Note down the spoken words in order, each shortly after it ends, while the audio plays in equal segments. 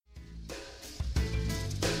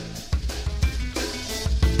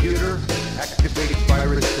Activate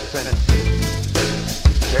virus defenses.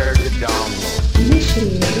 Prepare to download.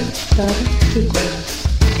 Initiating startup sequence.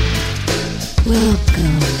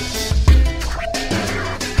 Welcome.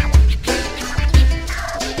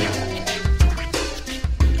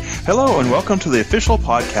 Hello and welcome to the official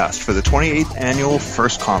podcast for the 28th Annual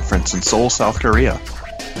FIRST Conference in Seoul, South Korea.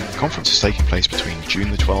 The conference is taking place between June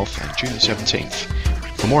the 12th and June the 17th.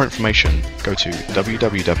 For more information, go to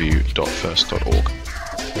www.first.org.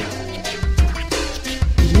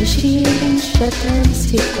 Initiating shutdown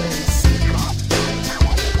sequence.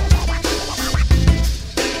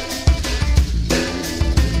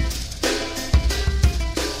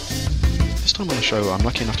 This time on the show, I'm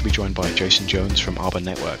lucky enough to be joined by Jason Jones from Arbor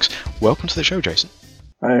Networks. Welcome to the show, Jason.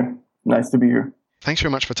 Hi, nice to be here. Thanks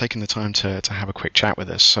very much for taking the time to have a quick chat with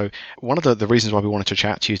us. So one of the reasons why we wanted to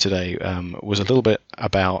chat to you today was a little bit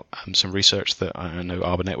about some research that I know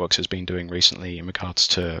Arbor Networks has been doing recently in regards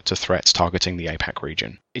to threats targeting the APAC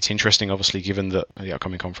region. It's interesting, obviously, given that the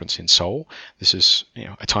upcoming conference in Seoul, this is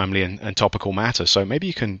a timely and topical matter. So maybe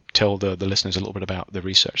you can tell the listeners a little bit about the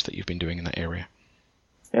research that you've been doing in that area.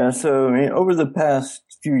 Yeah, so over the past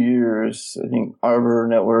few years, I think Arbor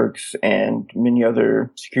Networks and many other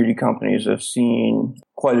security companies have seen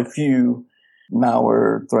quite a few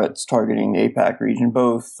malware threats targeting the APAC region,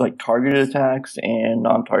 both like targeted attacks and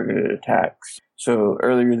non-targeted attacks. So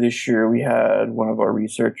earlier this year, we had one of our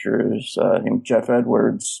researchers named Jeff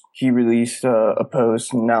Edwards. He released a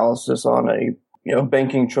post analysis on a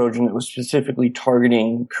banking Trojan that was specifically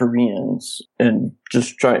targeting Koreans and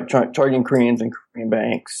just targeting Koreans and Korean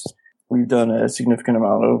banks. We've done a significant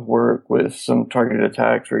amount of work with some targeted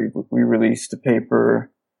attacks. We released a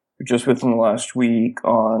paper just within the last week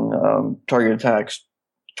on targeted attacks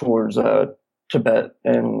towards Tibet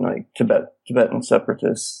and Tibetan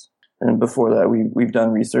separatists. And before that, we've done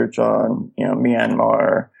research on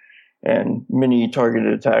Myanmar and many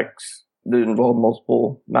targeted attacks that involve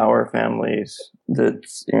multiple malware families. That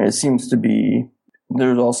there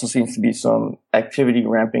also seems to be some activity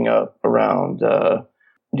ramping up around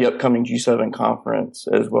the upcoming G7 conference,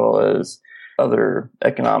 as well as other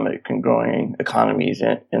economic and growing economies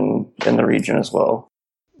in the region as well.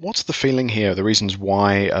 What's the feeling here, the reasons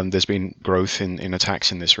why there's been growth in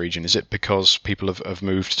attacks in this region? Is it because people have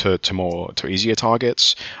moved to easier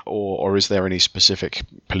targets, or is there any specific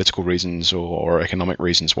political reasons or economic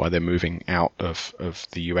reasons why they're moving out of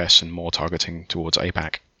the US and more targeting towards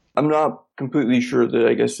APAC? I'm not completely sure that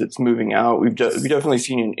I guess it's moving out. We've definitely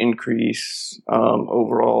seen an increase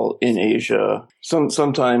overall in Asia.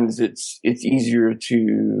 Sometimes it's easier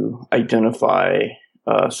to identify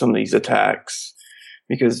some of these attacks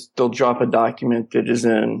because they'll drop a document that is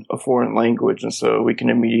in a foreign language, and so we can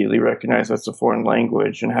immediately recognize that's a foreign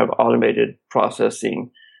language and have automated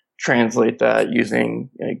processing translate that using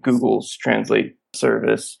Google's Translate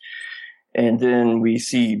service. And then we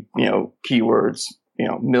see keywords,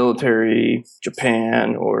 military,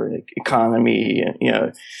 Japan, or economy,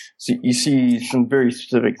 so you see some very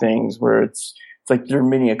specific things where it's like there are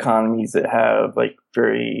many economies that have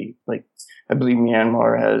I believe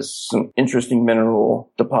Myanmar has some interesting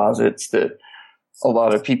mineral deposits that a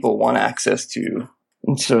lot of people want access to.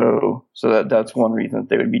 And so that's one reason that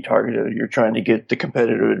they would be targeted. You're trying to get the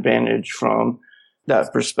competitive advantage from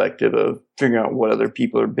that perspective of figuring out what other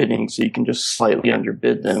people are bidding so you can just slightly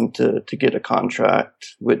underbid them to get a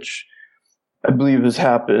contract, which I believe has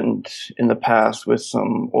happened in the past with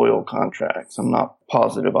some oil contracts. I'm not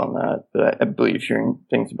positive on that, but I believe hearing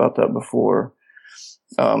things about that before.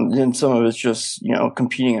 Then some of it's just,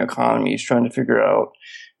 competing economies, trying to figure out,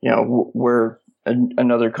 where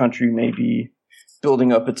another country may be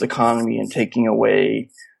building up its economy and taking away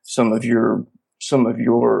some of your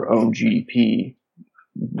own GDP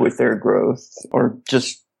with their growth, or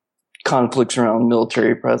just conflicts around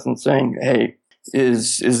military presence, saying, hey,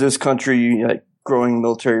 is this country growing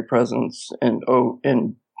military presence and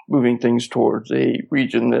moving things towards a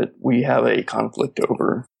region that we have a conflict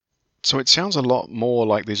over? So it sounds a lot more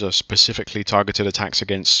like these are specifically targeted attacks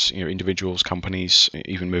against individuals, companies,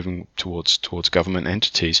 even moving towards government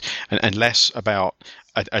entities, and less about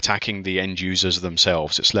attacking the end users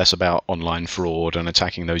themselves. It's less about online fraud and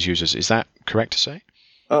attacking those users. Is that correct to say?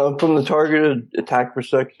 From the targeted attack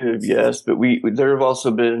perspective, yes, but there have also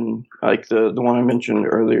been the one I mentioned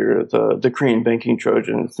earlier, the Korean banking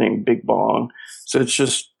Trojan thing, Big Bong. So it's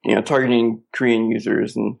just targeting Korean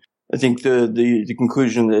users, and I think the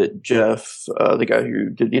conclusion that Jeff, the guy who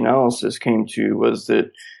did the analysis, came to was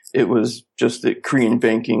that it was just that Korean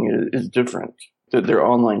banking is different, that their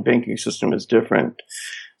online banking system is different.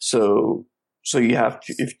 So you have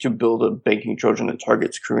to, if to build a banking Trojan that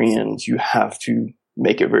targets Koreans, you have to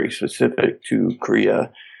make it very specific to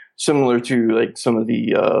Korea, similar to like some of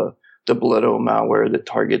the Boleto malware that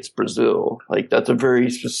targets Brazil. Like that's a very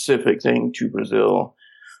specific thing to Brazil.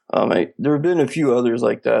 There have been a few others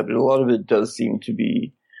like that, but a lot of it does seem to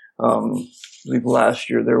be. I believe last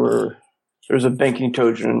year there was a banking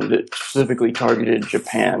Trojan that specifically targeted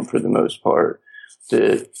Japan for the most part.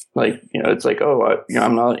 That it's like,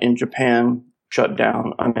 I'm not in Japan, shut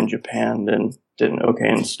down. I'm in Japan, then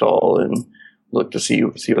install and look to see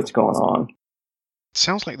what's going on. It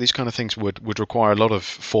sounds like these kind of things would require a lot of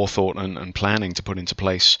forethought and planning to put into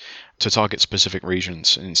place to target specific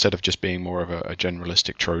regions instead of just being more of a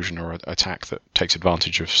generalistic Trojan or attack that takes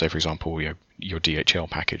advantage of, say, for example, your DHL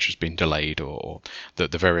package has been delayed or the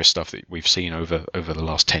various stuff that we've seen over the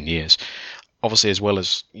last 10 years. Obviously, as well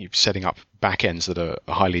as setting up backends that are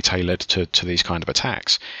highly tailored to these kind of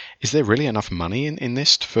attacks, is there really enough money in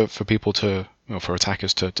this for people for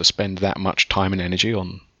attackers to spend that much time and energy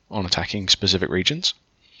on attacking specific regions?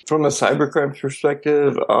 From a cybercrime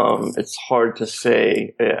perspective, it's hard to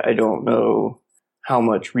say. I don't know how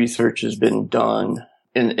much research has been done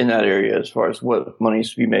in that area as far as what money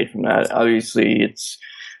is to be made from that. Obviously, it's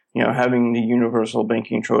having the universal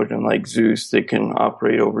banking Trojan like Zeus that can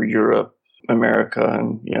operate over Europe, America,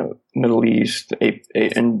 and Middle East,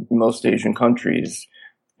 and most Asian countries,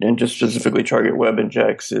 and just specifically target web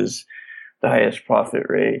injects is the highest profit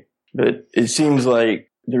rate. But it seems like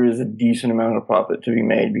there is a decent amount of profit to be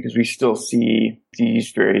made because we still see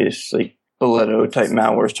these various like Boleto type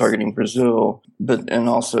malwares targeting Brazil. And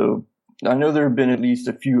also, I know there have been at least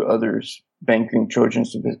a few others banking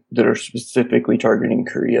Trojans that are specifically targeting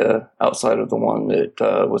Korea outside of the one that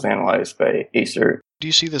was analyzed by Acer. Do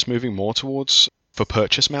you see this moving more towards for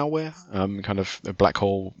purchase malware, kind of Black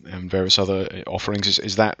Hole and various other offerings?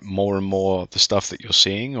 Is that more and more the stuff that you're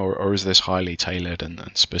seeing, or is this highly tailored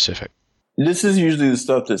and specific? This is usually the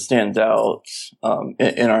stuff that stands out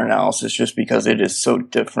in our analysis just because it is so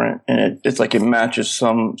different. And it's like it matches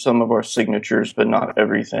some of our signatures, but not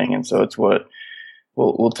everything. And so it's what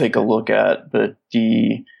we'll take a look at. But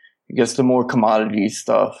I guess the more commodity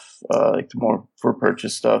stuff, like the more for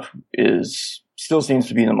purchase stuff still seems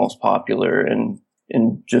to be the most popular. And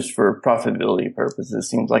just for profitability purposes,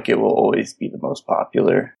 seems like it will always be the most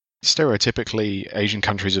popular. Stereotypically, Asian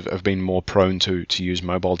countries have been more prone to use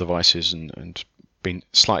mobile devices and been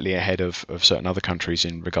slightly ahead of certain other countries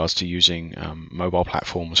in regards to using mobile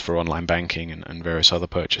platforms for online banking and various other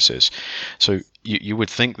purchases. So you would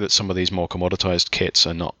think that some of these more commoditized kits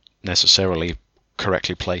are not necessarily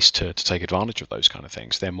correctly placed to take advantage of those kind of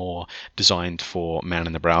things. They're more designed for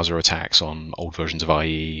man-in-the-browser attacks on old versions of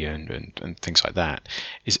IE and things like that.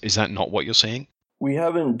 Is that not what you're seeing? We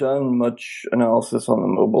haven't done much analysis on the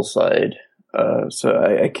mobile side,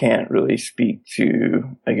 so I can't really speak to,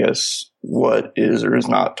 I guess, what is or is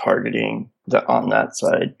not targeting on that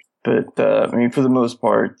side. But for the most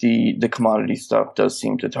part, the commodity stuff does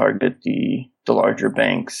seem to target the larger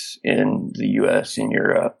banks in the U.S., in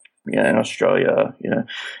Europe, in Australia,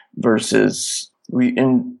 versus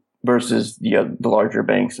the larger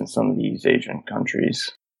banks in some of these Asian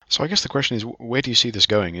countries. So I guess the question is, where do you see this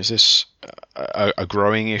going? Is this a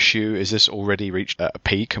growing issue? Is this already reached a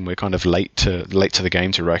peak and we're kind of late to the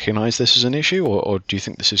game to recognize this as an issue? Or do you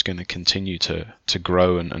think this is going to continue to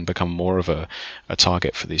grow and become more of a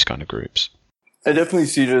target for these kind of groups? I definitely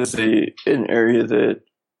see it as an area that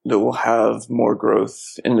will have more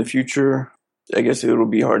growth in the future. I guess it will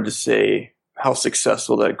be hard to say how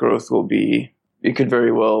successful that growth will be. It could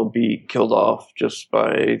very well be killed off just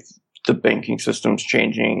by the banking systems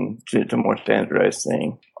changing to more standardized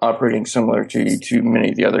thing, operating similar to many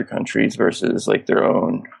of the other countries versus like their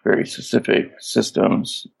own very specific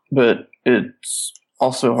systems. But it's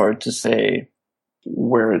also hard to say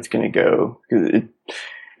where it's going to go.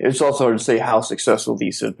 It's also hard to say how successful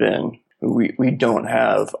these have been. We don't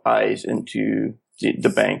have eyes into the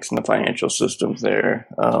banks and the financial systems there,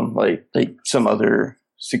 like some other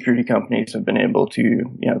security companies have been able to,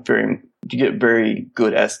 to get very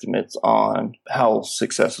good estimates on how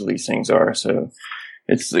successful these things are. So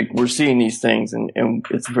it's like we're seeing these things, and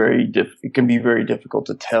it's it can be very difficult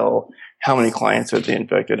to tell how many clients have they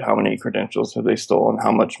infected, how many credentials have they stolen,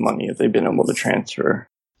 how much money have they been able to transfer.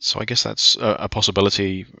 So I guess that's a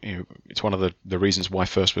possibility. It's one of the reasons why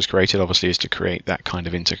FIRST was created, obviously, is to create that kind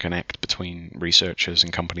of interconnect between researchers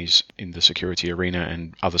and companies in the security arena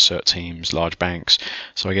and other cert teams, large banks.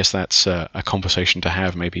 So I guess that's a conversation to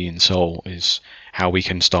have maybe in Seoul, is how we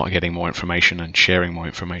can start getting more information and sharing more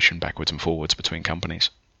information backwards and forwards between companies.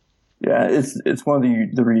 Yeah, it's one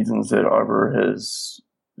of the reasons that Arbor has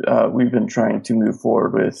we've been trying to move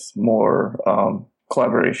forward with more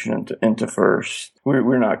collaboration into FIRST.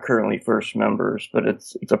 We're not currently FIRST members, but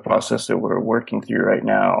it's a process that we're working through right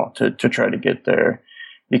now to try to get there,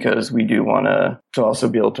 because we do want to also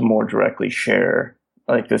be able to more directly share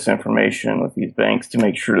like this information with these banks to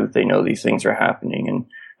make sure that they know these things are happening and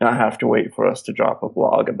not have to wait for us to drop a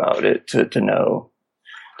blog about it to know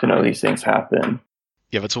these things happen.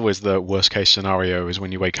 Yeah, that's always the worst case scenario, is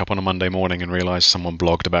when you wake up on a Monday morning and realize someone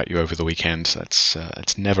blogged about you over the weekend. That's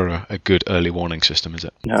it's never a good early warning system, is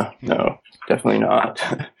it? No, definitely not.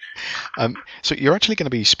 So you're actually going to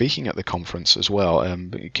be speaking at the conference as well.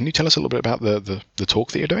 Can you tell us a little bit about the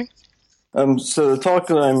talk that you're doing? So the talk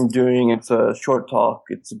that I'm doing, it's a short talk.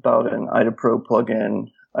 It's about an IDAPRO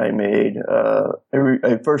plugin I made.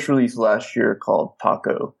 I first released last year called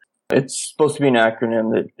TACO. It's supposed to be an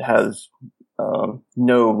acronym that has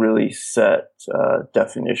no really set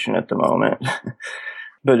definition at the moment.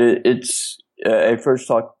 But I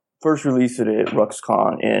first released it at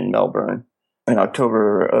RuxCon in Melbourne in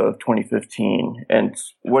October of 2015. And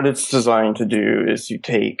what it's designed to do is to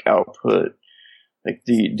take output, like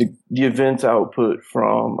the event output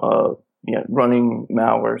from running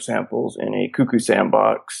malware samples in a Cuckoo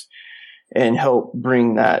sandbox, and help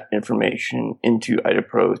bring that information into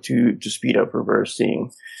IDAPRO to speed up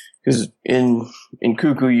reversing. Because in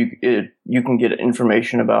Cuckoo, you can get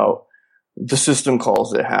information about the system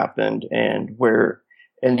calls that happened and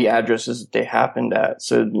the addresses that they happened at.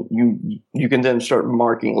 So you can then start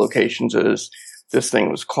marking locations as this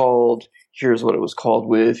thing was called. Here's what it was called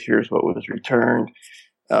with. Here's what was returned.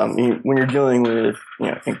 When you're dealing with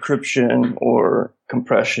encryption or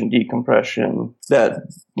compression, decompression, that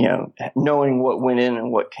knowing what went in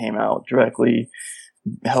and what came out directly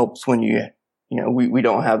helps when we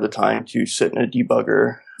don't have the time to sit in a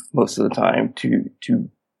debugger most of the time to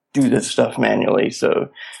do this stuff manually. So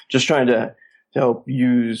just trying to help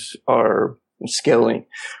use our scalable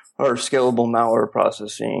malware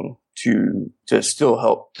processing to still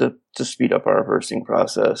help to speed up our reversing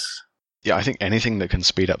process. Yeah, I think anything that can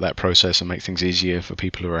speed up that process and make things easier for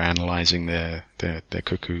people who are analyzing their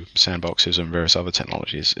Cuckoo sandboxes and various other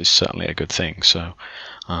technologies is certainly a good thing. So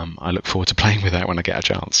I look forward to playing with that when I get a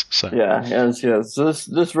chance. So So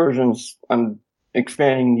this version's, I'm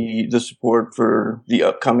expanding the support for the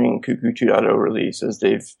upcoming Cuckoo 2.0 release, as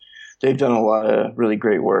they've done a lot of really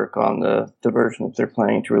great work on the version that they're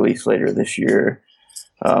planning to release later this year.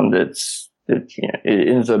 It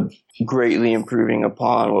ends up greatly improving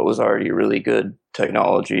upon what was already a really good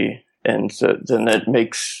technology, and so then that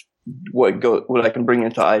makes what I can bring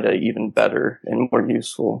into IDA even better and more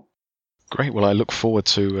useful. Great. Well, I look forward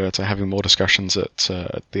to having more discussions at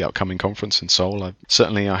the upcoming conference in Seoul. I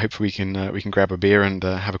hope we can grab a beer and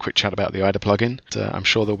have a quick chat about the IDA plugin. I'm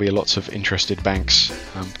sure there'll be lots of interested banks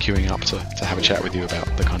queuing up to have a chat with you about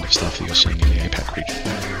the kind of stuff that you're seeing in the APAC region.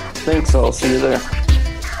 Thanks. I'll see you there.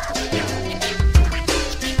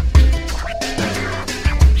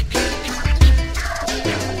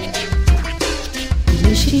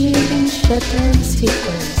 Initiating shutdown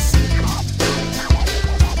sequence.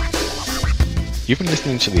 You've been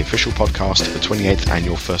listening to the official podcast of the 28th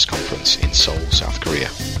Annual FIRST Conference in Seoul, South Korea.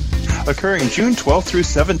 Occurring June 12th through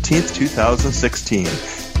 17th, 2016.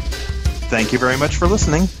 Thank you very much for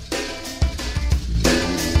listening.